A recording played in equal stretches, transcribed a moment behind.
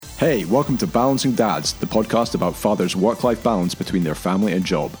Hey, welcome to Balancing Dads, the podcast about fathers' work-life balance between their family and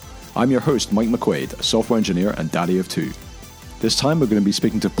job. I'm your host, Mike McQuaid, a software engineer and daddy of two. This time we're going to be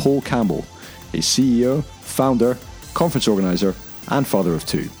speaking to Paul Campbell, a CEO, founder, conference organizer, and father of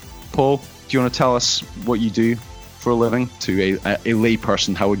two. Paul, do you want to tell us what you do for a living? To a lay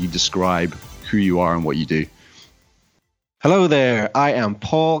person, how would you describe who you are and what you do? Hello there, I am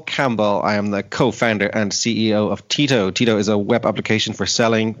Paul Campbell. I am the co-founder and CEO of Tito. Tito is a web application for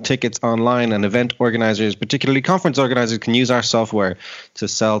selling tickets online, and event organizers, particularly conference organizers, can use our software to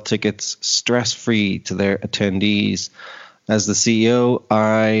sell tickets stress-free to their attendees. As the CEO,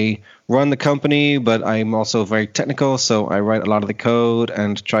 I run the company, but I'm also very technical, so I write a lot of the code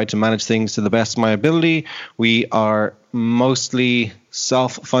and try to manage things to the best of my ability. We are mostly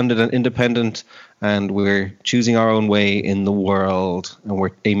self-funded and independent, and we're choosing our own way in the world, and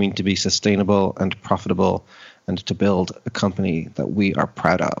we're aiming to be sustainable and profitable and to build a company that we are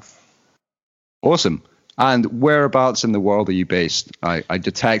proud of. Awesome. And whereabouts in the world are you based? I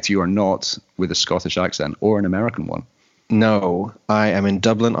detect you are not with a Scottish accent or an American one. No, I am in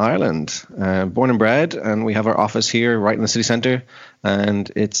Dublin, Ireland, born and bred, and we have our office here right in the city centre,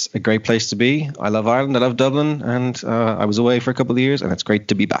 and it's a great place to be. I love Ireland, I love Dublin, and I was away for a couple of years, and it's great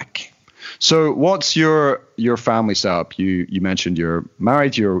to be back. So what's your family setup? You mentioned you're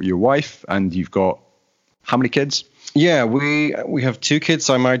married, your wife, and you've got how many kids? Yeah, we have two kids.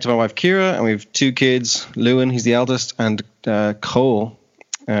 So I'm married to my wife, Kira, and we have two kids. Lewin, he's the eldest, and Cole,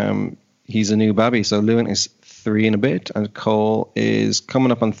 he's a new baby. So Lewin is 3 and a bit, and Cole is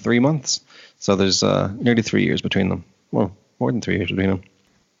coming up on 3 months. So there's nearly 3 years between them. Well, more than 3 years between them.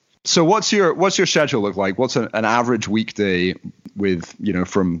 So what's your schedule look like? What's an average weekday with,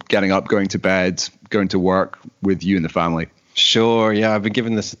 from getting up, going to bed, going to work with you and the family? Sure. Yeah, I've been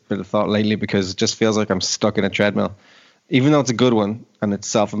giving this a bit of thought lately because it just feels like I'm stuck in a treadmill, even though it's a good one and it's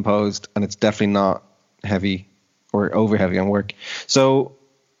self-imposed and it's definitely not heavy or over heavy on work. So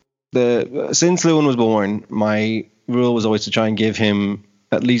since Lewin was born, my rule was always to try and give him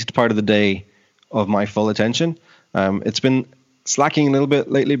at least part of the day of my full attention. It's been slacking a little bit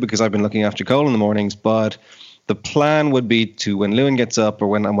lately because I've been looking after Cole in the mornings, but the plan would be to, when Lewin gets up or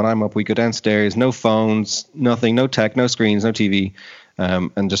when I'm up, we go downstairs, no phones, nothing, no tech, no screens, no TV,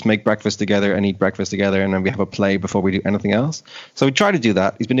 and just make breakfast together and eat breakfast together, and then we have a play before we do anything else. So we try to do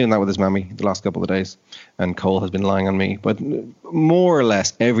that. He's been doing that with his mammy the last couple of days, and Cole has been lying on me. But more or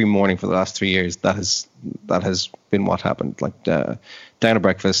less every morning for the last 3 years, that has been what happened. Like down to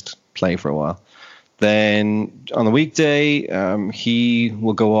breakfast, play for a while. Then on the weekday, he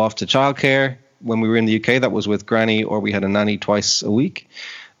will go off to childcare. When we were in the UK, that was with Granny, or we had a nanny twice a week.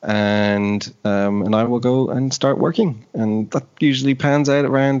 And I will go and start working. And that usually pans out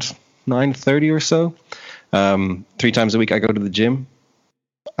around 9:30 or so. 3 times a week I go to the gym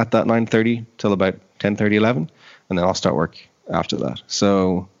at that 9:30 till about 10:30, 11. And then I'll start work after that.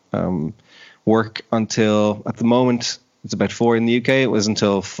 So work until, at the moment, it's about 4 in the UK. It was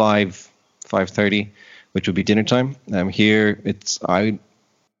until 5:30, which would be dinner time. Here, I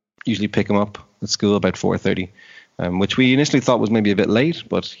usually pick him up at school about 4:30, which we initially thought was maybe a bit late,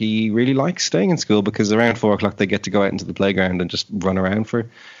 but he really likes staying in school because around 4 o'clock they get to go out into the playground and just run around for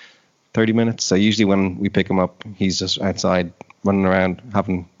 30 minutes. So usually when we pick him up, he's just outside running around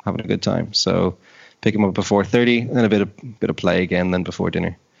having a good time. So pick him up at 4:30, and then a bit of play again, then before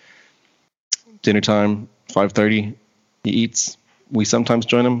dinner. Dinner time, 5:30, he eats. We sometimes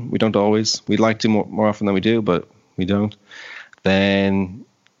join him. We don't always. We'd like to more often than we do, but we don't. Then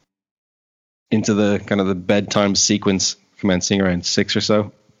into the kind of the bedtime sequence commencing around 6 or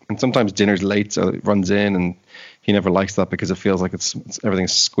so. And sometimes dinner's late, so it runs in, and he never likes that because it feels like it's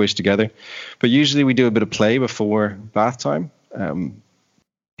everything's squished together. But usually we do a bit of play before bath time.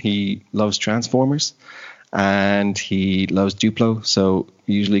 He loves Transformers and he loves Duplo. So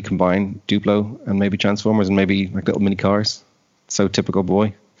we usually combine Duplo and maybe Transformers and maybe like little mini cars. So typical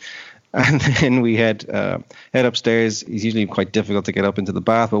boy. And then we head upstairs. He's usually quite difficult to get up into the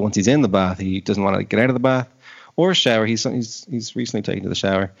bath, but once he's in the bath, he doesn't want to get out of the bath or shower. He's recently taken to the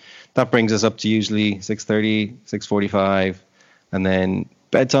shower. That brings us up to usually 6:30, 6:45, and then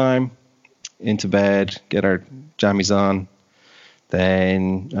bedtime, into bed, get our jammies on.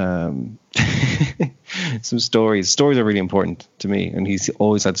 Then some stories. Stories are really important to me, and he's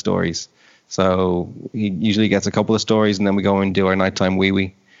always had stories. So he usually gets a couple of stories, and then we go and do our nighttime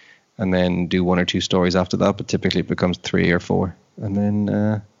wee-wee, and then do 1 or 2 stories after that, but typically it becomes 3 or 4. And then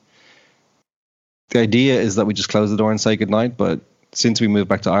the idea is that we just close the door and say goodnight, but since we moved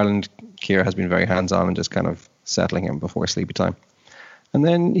back to Ireland, Kira has been very hands-on and just kind of settling him before sleepy time. And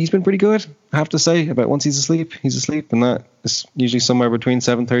then he's been pretty good, I have to say. About once he's asleep, and that is usually somewhere between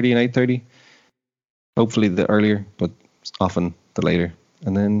 7:30 and 8:30. Hopefully the earlier, but often the later.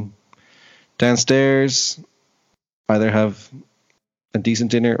 And then downstairs, either have a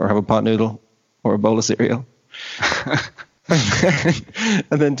decent dinner or have a pot noodle or a bowl of cereal.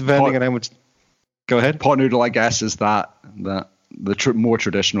 and then depending on how much... Go ahead. Pot noodle, I guess, is that the more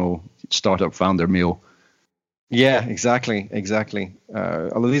traditional startup founder meal. Yeah, exactly.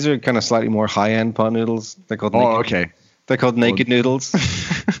 Although these are kind of slightly more high-end pot noodles. They're called They're called naked noodles.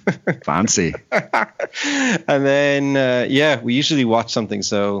 Fancy. And then, we usually watch something.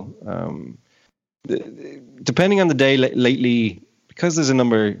 So depending on the day lately, because there's a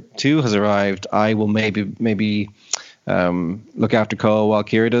number 2 has arrived, I will maybe look after Cole while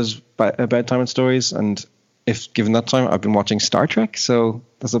Kira does bedtime and stories. And if given that time, I've been watching Star Trek. So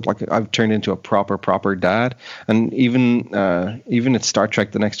that's I've turned into a proper dad. And even at Star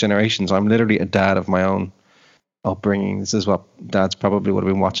Trek: The Next Generation, so I'm literally a dad of my own upbringing. This is what dads probably would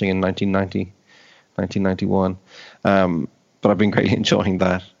have been watching in 1990, 1991. But I've been greatly enjoying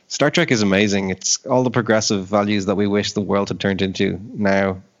that. Star Trek is amazing. It's all the progressive values that we wish the world had turned into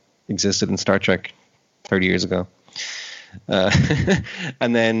now existed in Star Trek 30 years ago.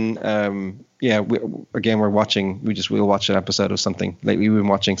 And then, we're watching. We'll watch an episode of something. Lately, we've been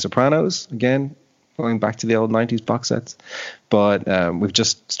watching Sopranos again, going back to the old 90s box sets. But we've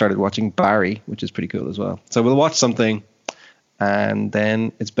just started watching Barry, which is pretty cool as well. So we'll watch something, and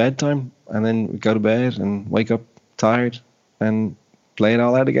then it's bedtime, and then we go to bed and wake up tired and play it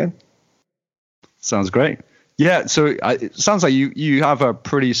all out again. Sounds great. Yeah, so it sounds like you have a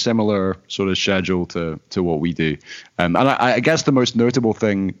pretty similar sort of schedule to what we do. And I guess the most notable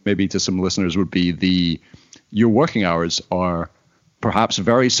thing maybe to some listeners would be your working hours are perhaps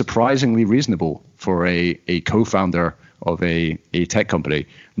very surprisingly reasonable for a co-founder of a tech company.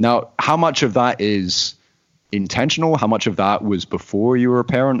 Now, how much of that is intentional? How much of that was before you were a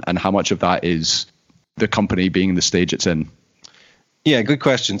parent? And how much of that is the company being the stage it's in? Yeah, good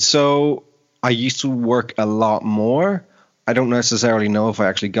question. So I used to work a lot more. I don't necessarily know if I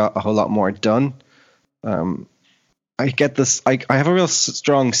actually got a whole lot more done. I get this. I have a real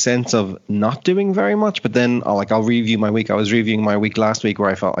strong sense of not doing very much, but then I'll review my week. I was reviewing my week last week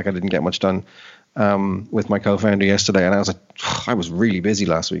where I felt like I didn't get much done with my co-founder yesterday, and I was like, I was really busy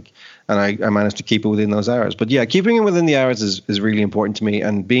last week, and I managed to keep it within those hours. But yeah, keeping it within the hours is really important to me,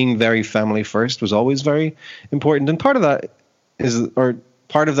 and being very family first was always very important. And part of that is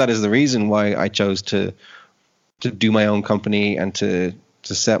the reason why I chose to do my own company and to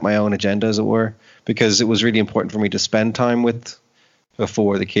set my own agenda, as it were, because it was really important for me to spend time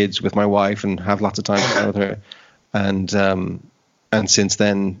before the kids with my wife and have lots of time with her, and since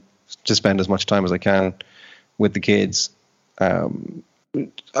then to spend as much time as I can with the kids. I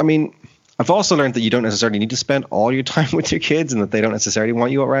mean, I've also learned that you don't necessarily need to spend all your time with your kids, and that they don't necessarily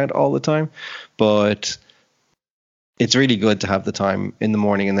want you around all the time, but it's really good to have the time in the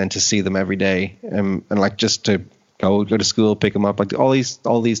morning and then to see them every day, and like just to go to school, pick them up. Like all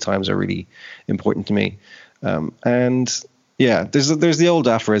these times are really important to me. And yeah, there's the old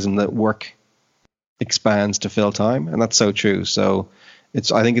aphorism that work expands to fill time, and that's so true. So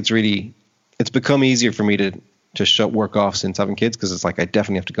I think it's become easier for me to shut work off since having kids, because it's like I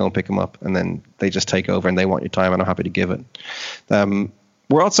definitely have to go and pick them up, and then they just take over and they want your time, and I'm happy to give it.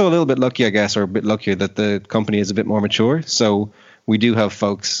 We're also a little bit lucky, I guess, or a bit luckier that the company is a bit more mature. So we do have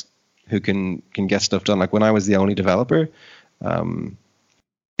folks who can get stuff done. Like when I was the only developer,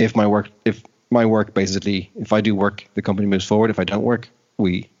 if my work basically, if I do work, the company moves forward. If I don't work,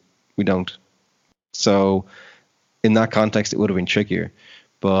 we don't. So in that context, it would have been trickier.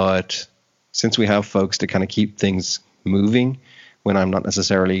 But since we have folks to kind of keep things moving when I'm not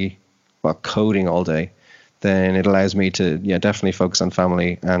necessarily coding all day, then it allows me to definitely focus on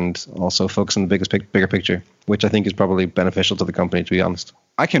family and also focus on the bigger picture, which I think is probably beneficial to the company, to be honest.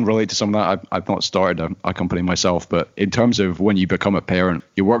 I can relate to some of that. I've not started a company myself, but in terms of when you become a parent,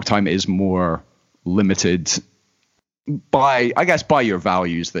 your work time is more limited by your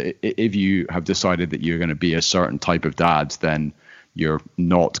values. That if you have decided that you're going to be a certain type of dad, then you're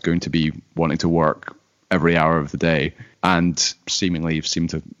not going to be wanting to work every hour of the day, and seemingly you seem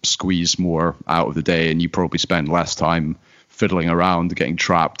to squeeze more out of the day, and you probably spend less time fiddling around, getting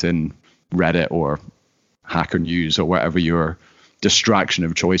trapped in Reddit or Hacker News or whatever your distraction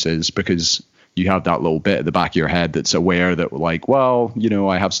of choice is, because you have that little bit at the back of your head that's aware that, like, well,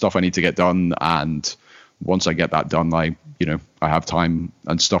 I have stuff I need to get done, and once I get that done, I have time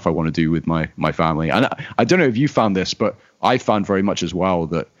and stuff I want to do with my family. And I don't know if you found this, but I found very much as well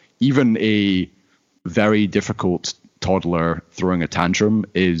that even a very difficult toddler throwing a tantrum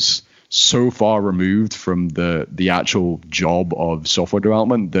is so far removed from the actual job of software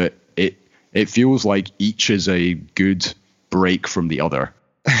development that it feels like each is a good break from the other.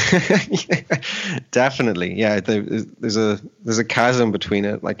 Definitely, yeah. There's a chasm between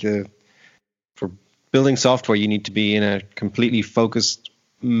it. Like for building software, you need to be in a completely focused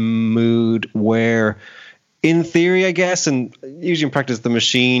mood where, in theory, I guess, and usually in practice, the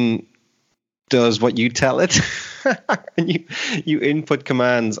machine does what you tell it, and you input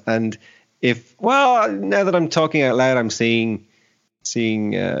commands. And now that I'm talking out loud, I'm seeing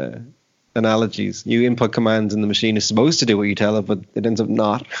analogies. You input commands and the machine is supposed to do what you tell it, but it ends up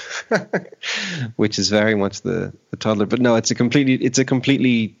not, which is very much the toddler. But no, it's a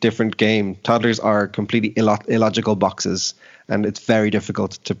completely different game. Toddlers are completely illogical boxes, and it's very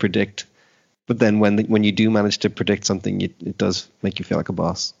difficult to predict. But then when you do manage to predict something, it does make you feel like a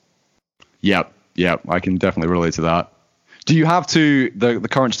boss. Yeah, I can definitely relate to that. Do you have to, the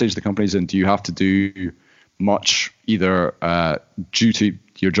current stage the company's in, do you have to do much either due to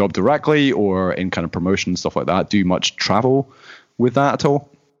your job directly or in kind of promotion, stuff like that? Do you much travel with that at all?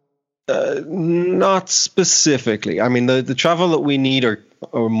 Not specifically. I mean, the travel that we need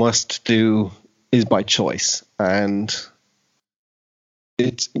or must do is by choice. And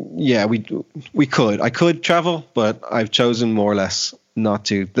we could. I could travel, but I've chosen more or less not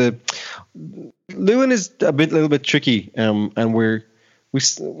to. Lewin is a little bit tricky, and we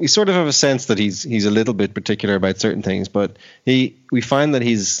sort of have a sense that he's a little bit particular about certain things, but we find that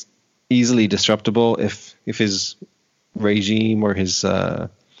he's easily disruptible if his regime or his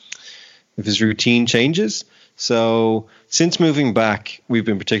routine changes. So since moving back, we've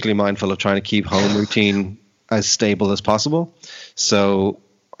been particularly mindful of trying to keep home routine as stable as possible. So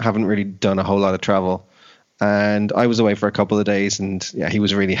haven't really done a whole lot of travel. And I was away for a couple of days, and he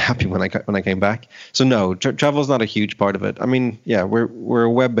was really happy when I came back. So no, travel is not a huge part of it. I mean, we're a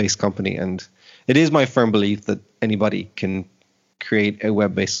web-based company, and it is my firm belief that anybody can create a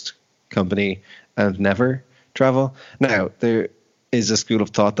web-based company and never travel. Now, there is a school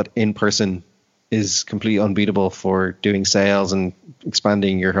of thought that in person is completely unbeatable for doing sales and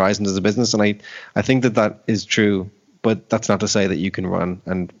expanding your horizons as a business, and I think that is true. But that's not to say that you can run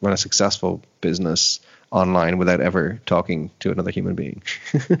a successful business online without ever talking to another human being.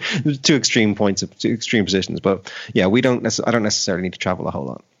 Two extreme positions, but I don't necessarily need to travel a whole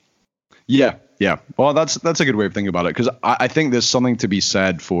lot. Yeah. Well, that's a good way of thinking about it, because I think there's something to be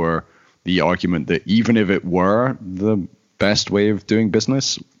said for the argument that even if it were the best way of doing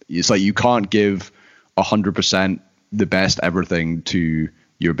business, it's like you can't give 100% the best everything to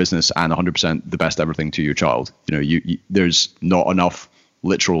your business and 100% the best everything to your child. You there's not enough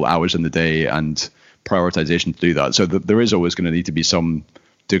literal hours in the day and prioritization to do that. So there is always going to need to be some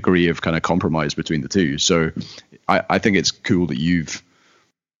degree of kind of compromise between the two. So I think it's cool that you've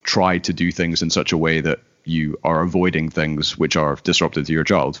tried to do things in such a way that you are avoiding things which are disruptive to your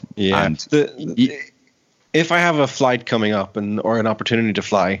child. Yeah. And if I have a flight coming up or an opportunity to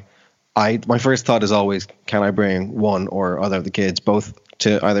fly, my first thought is always, can I bring one or other of the kids, both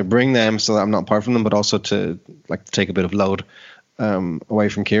to either bring them so that I'm not apart from them, but also to take a bit of load away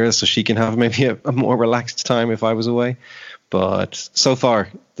from Kira, so she can have maybe a more relaxed time if I was away. But so far,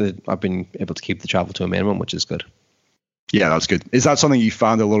 I've been able to keep the travel to a minimum, which is good. Yeah, that's good. Is that something you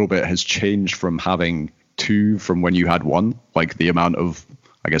found a little bit has changed from having two from when you had one? Like the amount of,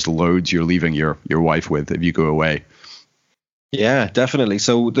 I guess, loads you're leaving your wife with if you go away? Yeah, definitely.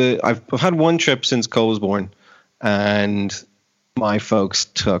 So I've had one trip since Cole was born, and my folks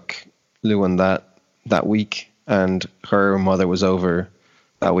took Lewin that week, and her mother was over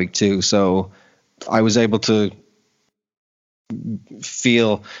that week too. So I was able to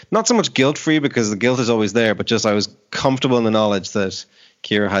feel not so much guilt-free, because the guilt is always there, but just I was comfortable in the knowledge that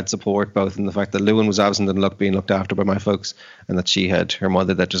Kira had support, both in the fact that Lewin was absent and being looked after by my folks, and that she had her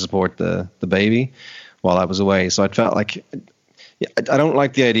mother there to support the baby while I was away. So I felt like I don't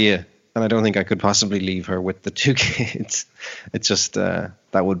like the idea, and I don't think I could possibly leave her with the two kids. It's just that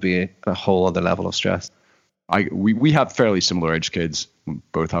would be a whole other level of stress. We have fairly similar age kids,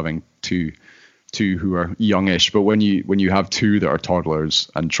 both having two who are youngish. But when you have two that are toddlers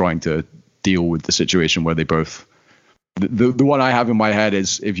and trying to deal with the situation where they both, the one I have in my head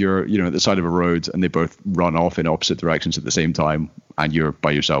is if you're at the side of a road and they both run off in opposite directions at the same time and you're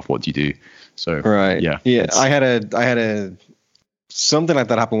by yourself, what do you do? So right, yeah. I had a something like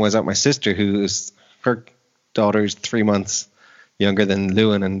that happen. Was at my sister, her daughter's 3 months younger than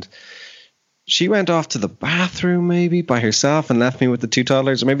Lewin, and she went off to the bathroom maybe by herself and left me with the two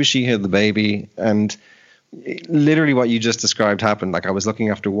toddlers, or maybe she had the baby, and literally what you just described happened. Like I was looking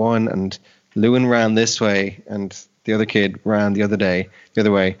after one and Lewin ran this way and the other kid ran the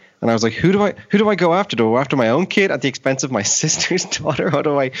other way, and I was like, who do I go after? Do I go after my own kid at the expense of my sister's daughter, or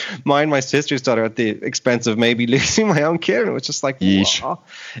do I mind my sister's daughter at the expense of maybe losing my own kid? And it was just like, wow.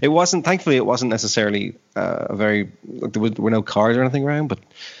 Thankfully it wasn't necessarily there were no cars or anything around, but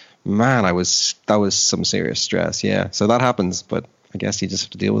man, that was some serious stress. Yeah, so that happens, but I guess you just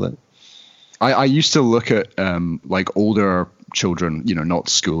have to deal with it. I used to look at like older children, not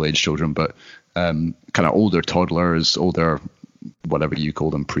school age children, but kind of older toddlers, older, whatever you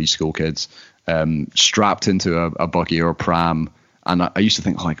call them, preschool kids, strapped into a buggy or a pram. And I used to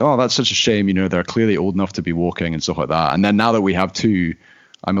think like, oh, that's such a shame. They're clearly old enough to be walking and stuff like that. And then now that we have two,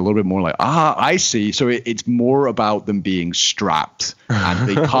 I'm a little bit more like, I see. So it's more about them being strapped, and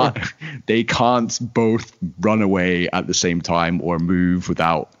they can't both run away at the same time or move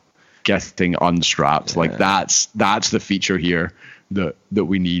without getting unstrapped. Yeah. Like that's the feature here that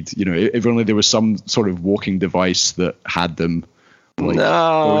we need. If only there was some sort of walking device that had them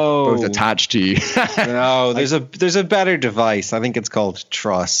both attached to you. No, there's a better device. I think it's called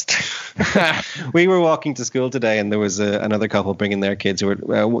trust. We were walking to school today, and there was another couple bringing their kids who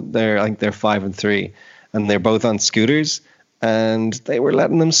were I think they're 5 and 3, and they're both on scooters, and they were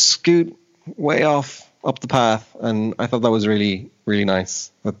letting them scoot way off up the path, and I thought that was really, really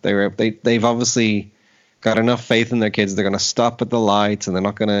nice. But they've obviously got enough faith in their kids. They're going to stop at the lights, and they're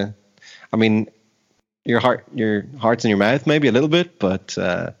not going to. I mean, your heart's in your mouth maybe a little bit, but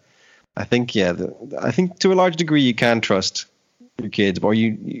I think I think to a large degree you can trust your kids, or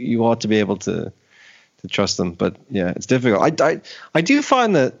you ought to be able to trust them. But yeah, it's difficult. I do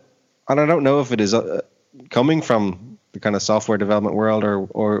find that, and I don't know if it is coming from the kind of software development world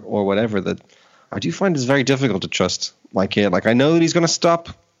or whatever, that I do find it's very difficult to trust my kid. Like, I know that he's going to stop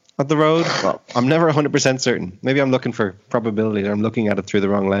at the road, but I'm never 100% certain. Maybe I'm looking for probability, or I'm looking at it through the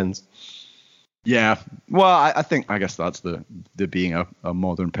wrong lens. Yeah. Well, I guess that's the being a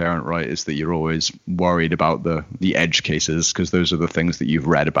modern parent, right? Is that you're always worried about the edge cases, because those are the things that you've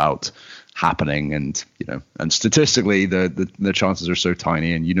read about happening, and and statistically the chances are so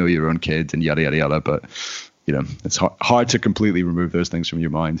tiny, and your own kid and yada yada yada, but it's hard to completely remove those things from your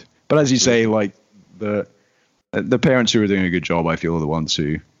mind. But as you say, like the parents who are doing a good job, I feel, are the ones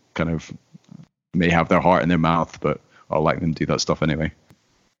who kind of may have their heart in their mouth, but I'll let them do that stuff anyway.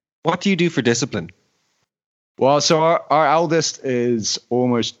 What do you do for discipline? Well, so our eldest is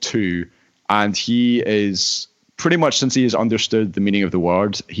almost 2, and he is pretty much, since he has understood the meaning of the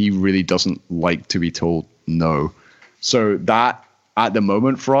word, he really doesn't like to be told no. So that at the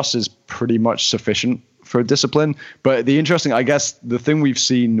moment for us is pretty much sufficient for discipline. But the interesting, I guess, the thing we've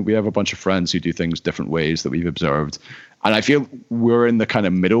seen, we have a bunch of friends who do things different ways that we've observed. And I feel we're in the kind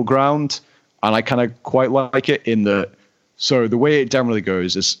of middle ground, and I kind of quite like it in the, so the way it generally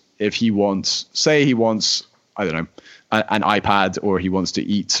goes is, if he wants, I don't know, an iPad, or he wants to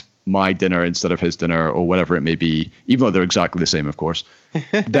eat my dinner instead of his dinner, or whatever it may be, even though they're exactly the same, of course,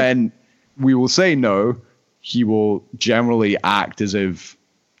 then we will say no. He will generally act as if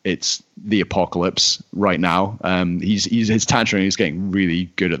it's the apocalypse right now. His tantrum is getting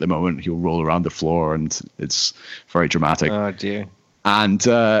really good at the moment. He'll roll around the floor, and it's very dramatic. Oh dear. And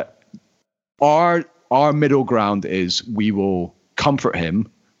our middle ground is, we will comfort him.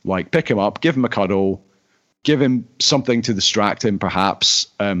 Like, pick him up, give him a cuddle, give him something to distract him, perhaps,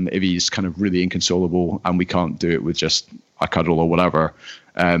 if he's kind of really inconsolable and we can't do it with just a cuddle or whatever.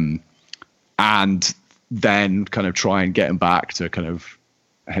 And then kind of try and get him back to kind of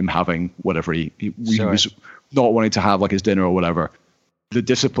him having whatever he was not wanting to have, like his dinner or whatever. The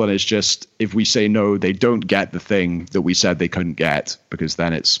discipline is just, if we say no, they don't get the thing that we said they couldn't get, because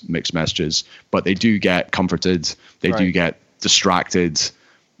then it's mixed messages. But they do get comforted. They do get distracted,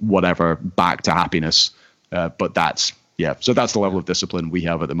 whatever, back to happiness. But that's so that's the level of discipline we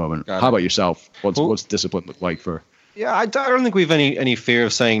have at the moment. How about yourself? What's discipline look like for? Yeah, I don't think we've any fear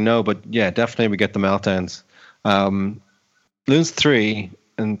of saying no, but yeah, definitely we get the meltdowns. Loon's 3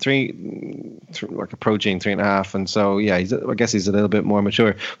 and like approaching 3.5, and so yeah, I guess he's a little bit more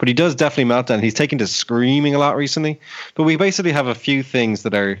mature, but he does definitely melt down. He's taken to screaming a lot recently, but we basically have a few things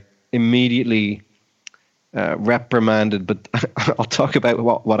that are immediately reprimanded, but I'll talk about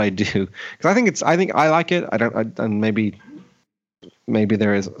what I do, because I think I like it. And maybe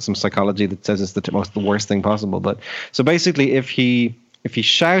there is some psychology that says it's the worst thing possible. But so basically, if he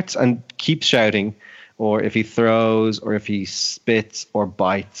shouts and keeps shouting, or if he throws, or if he spits or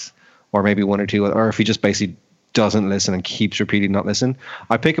bites, or maybe one or two, or if he just basically doesn't listen and keeps repeating not listen,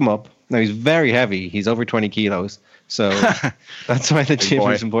 I pick him up. Now, he's very heavy. He's over 20 kilos. So that's why the gym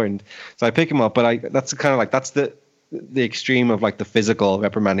is important. So I pick him up, but that's kind of like, that's the extreme of like the physical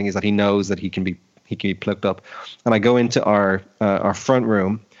reprimanding, is that he knows that he he could be plucked up. And I go into our front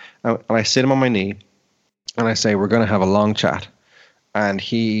room, and I sit him on my knee, and I say, we're going to have a long chat. And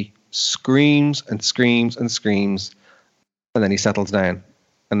he screams and screams and screams, and then he settles down.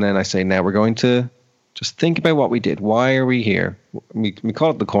 And then I say, now we're going to just think about what we did. Why are we here? We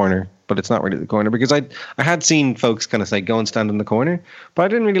call it the corner, but it's not really the corner, because I had seen folks kind of say, go and stand in the corner, but I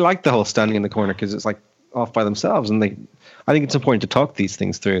didn't really like the whole standing in the corner, because it's like off by themselves, and I think it's important to talk these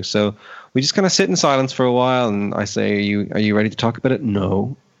things through. So we just kind of sit in silence for a while, and I say, are you ready to talk about it?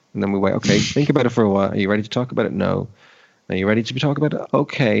 No. And then we wait. Okay, think about it for a while. Are you ready to talk about it? No. Are you ready to talk about it?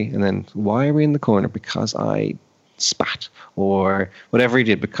 Okay. And then, why are we in the corner? Because I spat, or whatever he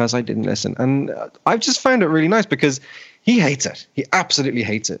did, because I didn't listen. And I've just found it really nice, because he hates it. He absolutely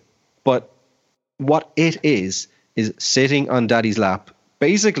hates it. But what it is sitting on daddy's lap,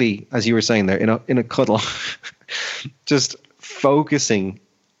 basically, as you were saying there, in a cuddle, just focusing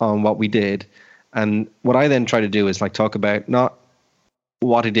on what we did. And what I then try to do is like talk about not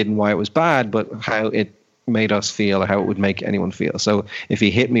what he did and why it was bad, but how it made us feel, or how it would make anyone feel. So if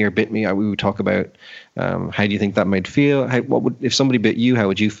he hit me or bit me, we would talk about how do you think that made feel? If somebody bit you, how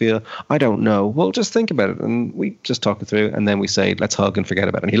would you feel? I don't know. Well, just think about it, and we just talk it through, and then we say, let's hug and forget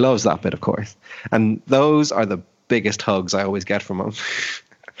about it. And he loves that bit, of course. And those are the biggest hugs I always get from him.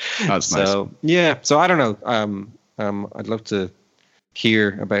 That's nice. So yeah. So I don't know. I'd love to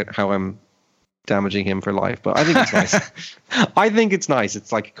hear about how I'm damaging him for life, but I think it's nice. I think it's nice.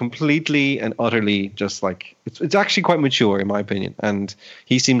 It's like completely and utterly just like it's actually quite mature in my opinion, and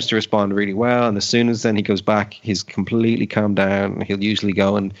he seems to respond really well. And as soon as then he goes back, he's completely calmed down, and he'll usually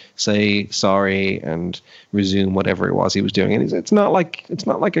go and say sorry and resume whatever it was he was doing. And it's not like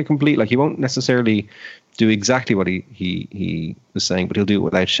a complete, like, he won't necessarily do exactly what he was saying, but he'll do it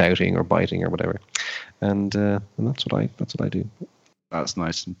without shouting or biting or whatever. And that's what I do. That's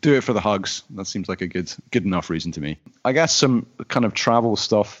nice. Do it for the hugs. That seems like a good enough reason to me. I guess some kind of travel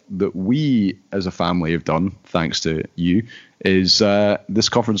stuff that we as a family have done, thanks to you, is this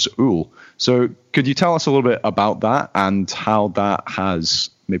conference UL. So could you tell us a little bit about that and how that has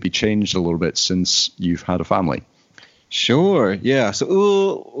maybe changed a little bit since you've had a family? Sure. Yeah. So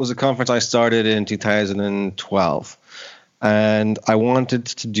UL was a conference I started in 2012. And I wanted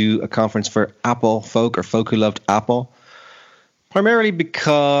to do a conference for Apple folk, or folk who loved Apple. Primarily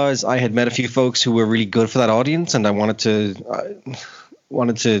because I had met a few folks who were really good for that audience, and I wanted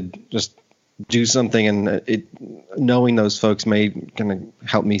to just do something, and knowing those folks may kind of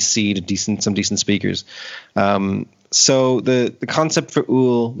help me seed some decent speakers. So the concept for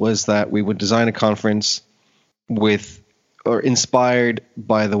UL was that we would design a conference inspired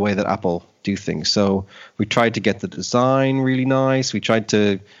by the way that Apple do things. So we tried to get the design really nice. We tried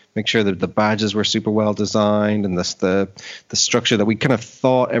to make sure that the badges were super well designed, and the structure, that we kind of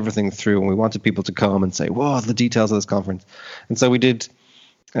thought everything through, and we wanted people to come and say, "Whoa, the details of this conference." And so we did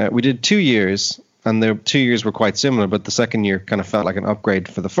 2 years, and the 2 years were quite similar, but the second year kind of felt like an upgrade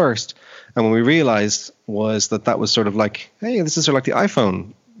for the first. And what we realized was that was sort of like, hey, this is sort of like the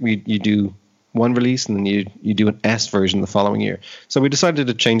iPhone. You do one release, and then you do an S version the following year. So we decided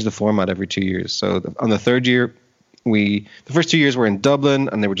to change the format every 2 years. So on the third year, the first 2 years were in Dublin,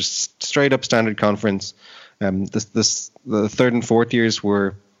 and they were just straight up standard conference. The third and fourth years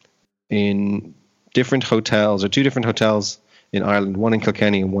were in different hotels, or two different hotels in Ireland, one in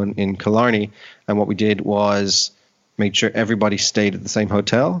Kilkenny and one in Killarney. And what we did was made sure everybody stayed at the same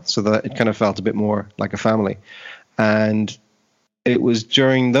hotel, so that it kind of felt a bit more like a family. And it was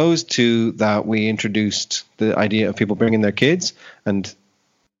during those two that we introduced the idea of people bringing their kids and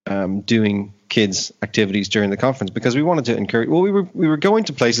doing kids activities during the conference, because we wanted to encourage. Well, we were going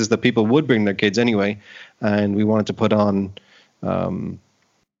to places that people would bring their kids anyway, and we wanted to put on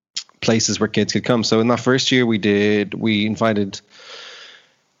places where kids could come. So in that first year, we invited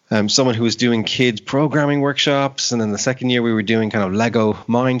someone who was doing kids programming workshops, and then the second year we were doing kind of Lego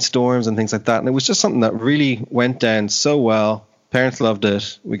Mindstorms and things like that. And it was just something that really went down so well. Parents loved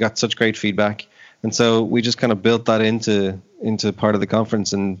it. We got such great feedback. And so we just kind of built that into part of the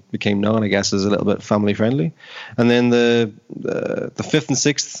conference, and became known, I guess, as a little bit family friendly. And then the fifth and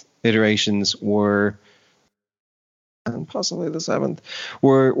sixth iterations were, and possibly the seventh,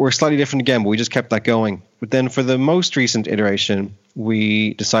 were slightly different again, but we just kept that going. But then for the most recent iteration,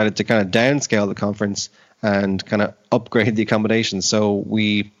 we decided to kind of downscale the conference and kind of upgrade the accommodations. So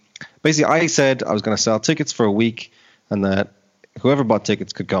I said I was going to sell tickets for a week, and that whoever bought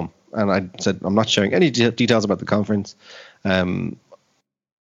tickets could come. And I said, I'm not sharing any details about the conference. Other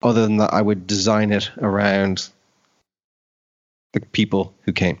than that, I would design it around the people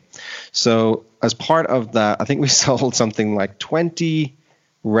who came. So as part of that, I think we sold something like 20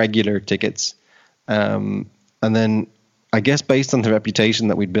 regular tickets. And then I guess based on the reputation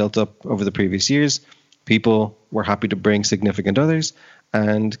that we'd built up over the previous years, people were happy to bring significant others.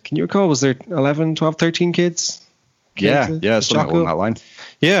 And can you recall, was there 11, 12, 13 kids? Yeah, something along that line.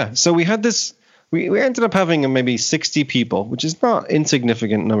 Yeah, so we had this, we ended up having maybe 60 people, which is not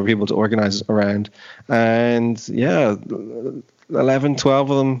insignificant number of people to organize around. And yeah, 11,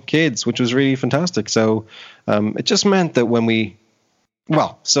 12 of them kids, which was really fantastic. So it just meant that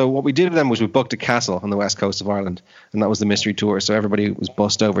so what we did then was we booked a castle on the west coast of Ireland, and that was the mystery tour. So everybody was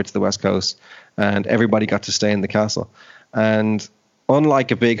bussed over to the west coast, and everybody got to stay in the castle. And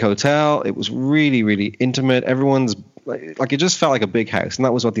unlike a big hotel, it was really, really intimate. Everyone's like it just felt like a big house, and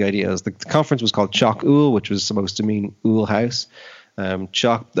that was what the idea was. The conference was called Teach Úll, which was supposed to mean Úll House.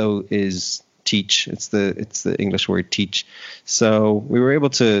 Teach, though, is teach. It's the English word teach. So we were able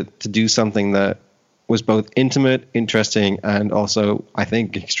to do something that was both intimate, interesting, and also, I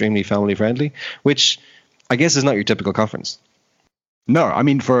think, extremely family friendly, which I guess is not your typical conference. No, I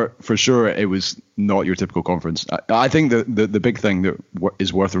mean, for sure, it was not your typical conference. I think the big thing that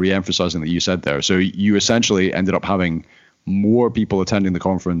is worth re-emphasizing that you said there. So you essentially ended up having more people attending the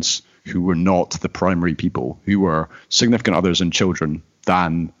conference who were not the primary people, who were significant others and children,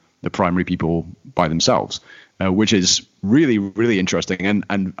 than the primary people by themselves, which is really, really interesting.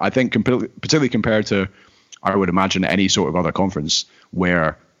 And I think particularly compared to, I would imagine, any sort of other conference,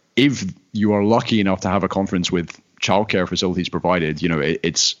 where if you are lucky enough to have a conference with childcare facilities provided,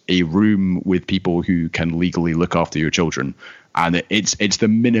 it's a room with people who can legally look after your children, and it's the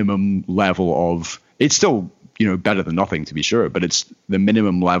minimum level of, it's still better than nothing, to be sure, but it's the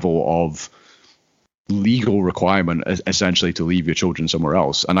minimum level of legal requirement essentially to leave your children somewhere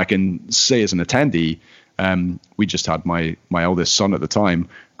else. And I can say, as an attendee, we just had my eldest son at the time,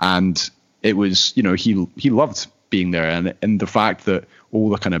 and it was, he loved being there, and the fact that all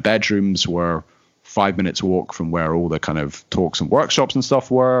the kind of bedrooms were 5 minutes walk from where all the kind of talks and workshops and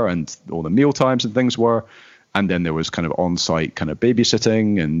stuff were, and all the meal times and things were. And then there was kind of on-site kind of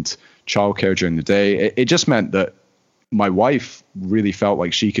babysitting and childcare during the day. It just meant that my wife really felt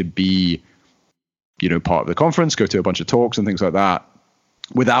like she could be, part of the conference, go to a bunch of talks and things like that,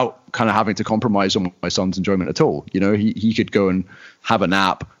 without kind of having to compromise on my son's enjoyment at all. He could go and have a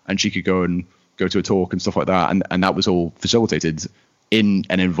nap, and she could go to a talk and stuff like that. And that was all facilitated in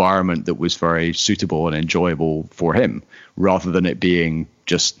an environment that was very suitable and enjoyable for him, rather than it being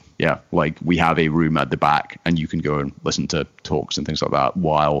just, like we have a room at the back and you can go and listen to talks and things like that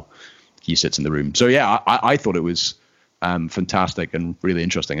while he sits in the room. So I thought it was fantastic and really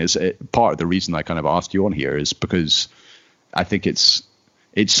interesting. Part of the reason I kind of asked you on here is because I think it's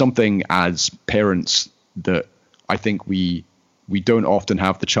something as parents that I think we don't often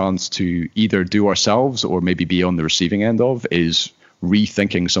have the chance to either do ourselves or maybe be on the receiving end of, is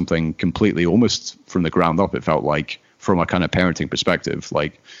rethinking something completely, almost from the ground up. It felt like, from a kind of parenting perspective,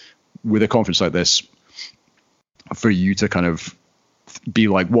 like with a conference like this, for you to kind of be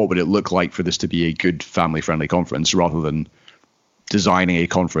like, what would it look like for this to be a good family friendly conference, rather than designing a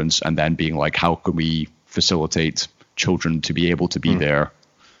conference and then being like, how can we facilitate children to be able to be there?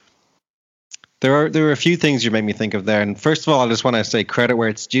 There are a few things you made me think of there. And first of all, I just want to say credit where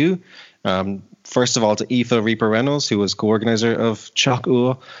it's due. First of all, to Aoife Reaper Reynolds, who was co-organizer of Teach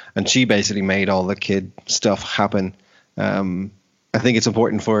Úll, and she basically made all the kid stuff happen. I think it's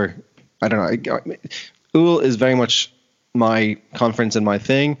important for, I don't know, Úll is very much my conference and my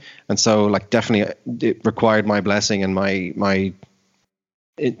thing, and so like definitely it required my blessing and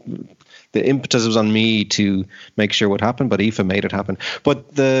the impetus was on me to make sure what happened, but Aoife made it happen.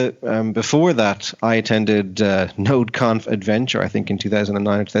 But before that, I attended NodeConf Adventure, I think in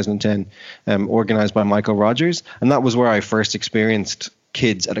 2009 or 2010, organized by Michael Rogers. And that was where I first experienced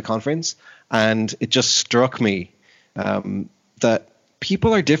kids at a conference. And it just struck me that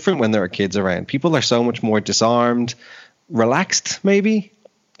people are different when there are kids around. People are so much more disarmed, relaxed, maybe.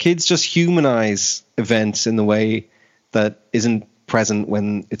 Kids just humanize events in the way that isn't present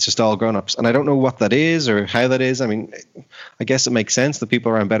when it's just all grown-ups. And I don't know what that is or how that is. I mean, I guess it makes sense that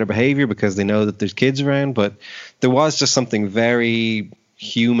people are on better behavior because they know that there's kids around, but there was just something very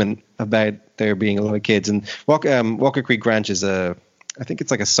human about there being a lot of kids. And Walker Creek Ranch is I think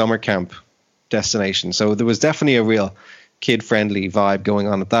it's like a summer camp destination. So there was definitely a real kid-friendly vibe going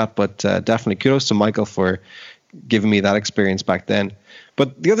on at that, but definitely kudos to Michael for giving me that experience back then.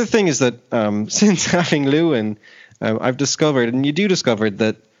 But the other thing is that since having Lewin, I've discovered, and you do discover,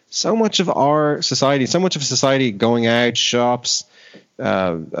 that so much of our society, so much of society going out, shops,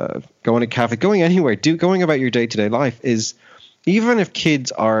 going to cafe, going anywhere, going about your day-to-day life, is even if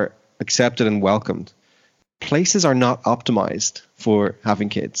kids are accepted and welcomed, places are not optimized for having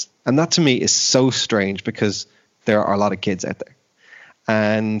kids. And that to me is so strange, because there are a lot of kids out there.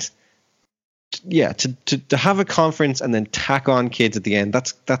 And yeah, to have a conference and then tack on kids at the end,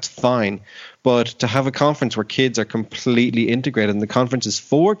 that's fine. But to have a conference where kids are completely integrated and the conference is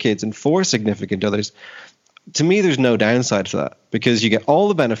for kids and for significant others, to me, there's no downside to that, because you get all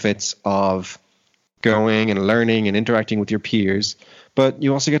the benefits of going and learning and interacting with your peers, but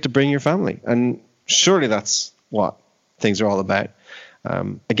you also get to bring your family. And surely that's what things are all about.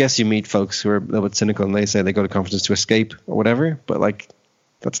 I guess you meet folks who are a little bit cynical and they say they go to conferences to escape or whatever, but like,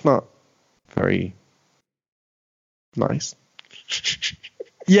 that's not very nice.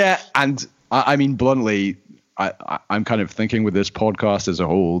 Yeah, and I mean, bluntly, I'm kind of thinking with this podcast as a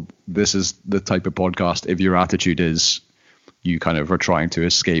whole, this is the type of podcast, if your attitude is you kind of are trying to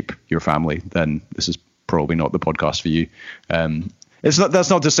escape your family, then this is probably not the podcast for you. That's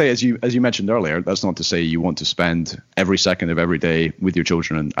not to say, as you mentioned earlier, that's not to say you want to spend every second of every day with your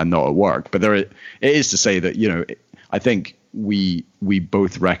children and not at work. But it is to say that, you know, I think we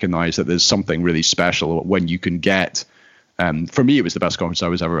both recognize that there's something really special when you can get, for me, it was the best conference I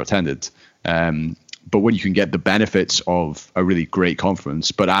was ever attended. But when you can get the benefits of a really great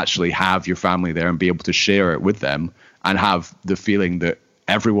conference, but actually have your family there and be able to share it with them and have the feeling that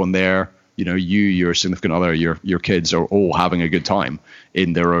everyone there, you know, your significant other, your kids are all having a good time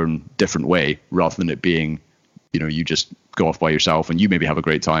in their own different way, rather than it being, you know, you just go off by yourself and you maybe have a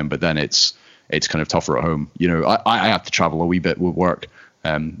great time, but then it's kind of tougher at home. You know, I have to travel a wee bit with work,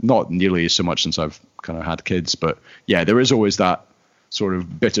 not nearly so much since I've kind of had kids, but yeah, there is always that sort of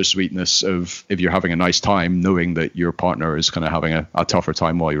bittersweetness of, if you're having a nice time, knowing that your partner is kind of having a tougher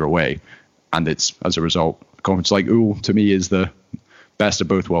time while you're away. And it's, as a result, a conference like OOL to me is the best of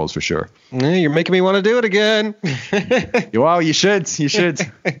both worlds for sure. Yeah, you're making me want to do it again. Well, you should.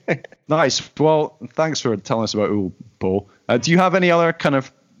 Nice. Well, thanks for telling us about OOL, Paul. Do you have any other kind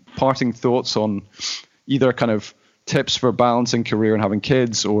of parting thoughts on either kind of tips for balancing career and having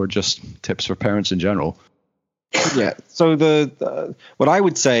kids, or just tips for parents in general? Yeah. So the what I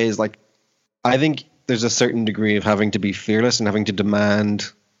would say is, like, I think there's a certain degree of having to be fearless and having to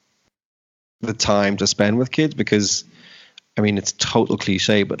demand the time to spend with kids, because, I mean, it's total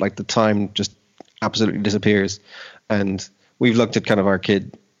cliche, but like the time just absolutely disappears. And we've looked at kind of our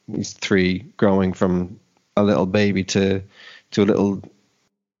kid, he's 3, growing from a little baby to a little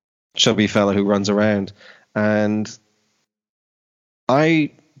chubby fella who runs around. And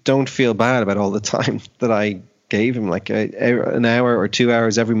I don't feel bad about all the time that I gave him, like an hour or 2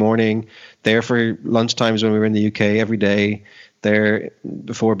 hours every morning, there for lunch times when we were in the UK every day, there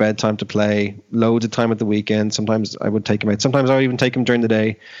before bedtime to play, loads of time at the weekend. Sometimes I would take him out. Sometimes I would even take him during the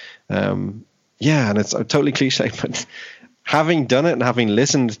day. Yeah, and it's totally cliche, but having done it and having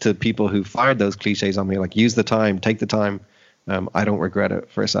listened to people who fired those cliches on me, like use the time, take the time, I don't regret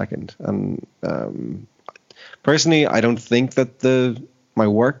it for a second. And personally, I don't think that my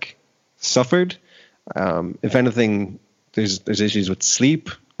work suffered. If anything, there's issues with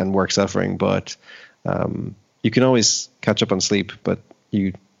sleep and work suffering, but you can always catch up on sleep, but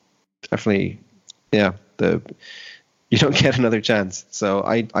you definitely, you don't get another chance. So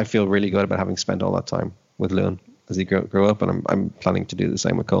I feel really good about having spent all that time with Leon as he grew up, and I'm planning to do the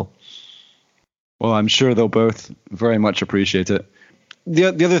same with Cole. Well, I'm sure they'll both very much appreciate it. The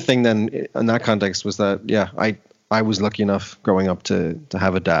other thing then in that context was that, I was lucky enough growing up to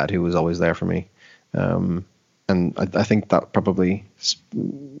have a dad who was always there for me. And I think that probably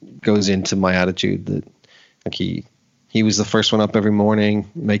goes into my attitude, that like he was the first one up every morning,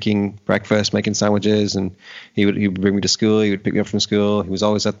 making breakfast, making sandwiches, and he would bring me to school. He would pick me up from school. He was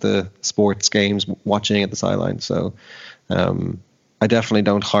always at the sports games, watching at the sideline. So I definitely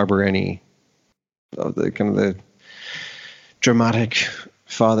don't harbor any of the kind of the dramatic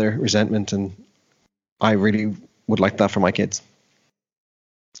father resentment, and I really would like that for my kids.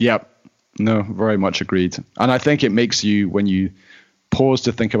 Yep. No, very much agreed. And I think it makes you, when you pause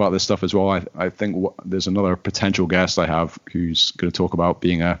to think about this stuff as well, I think there's another potential guest I have who's going to talk about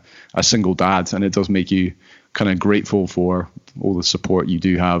being a single dad, and it does make you kind of grateful for all the support you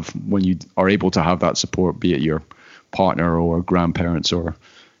do have when you are able to have that support, be it your partner or grandparents or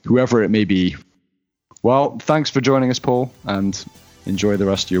whoever it may be. Well, thanks for joining us, Paul, and enjoy the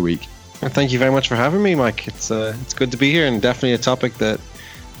rest of your week. Thank you very much for having me, Mike. It's good to be here, and definitely a topic that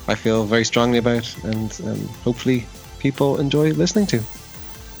I feel very strongly about, and hopefully people enjoy listening to.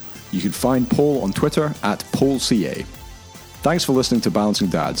 You can find Paul on Twitter @PaulCA. Thanks for listening to Balancing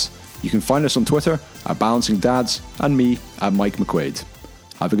Dads. You can find us on Twitter @Balancing Dads and me @Mike McQuaid.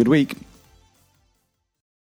 Have a good week.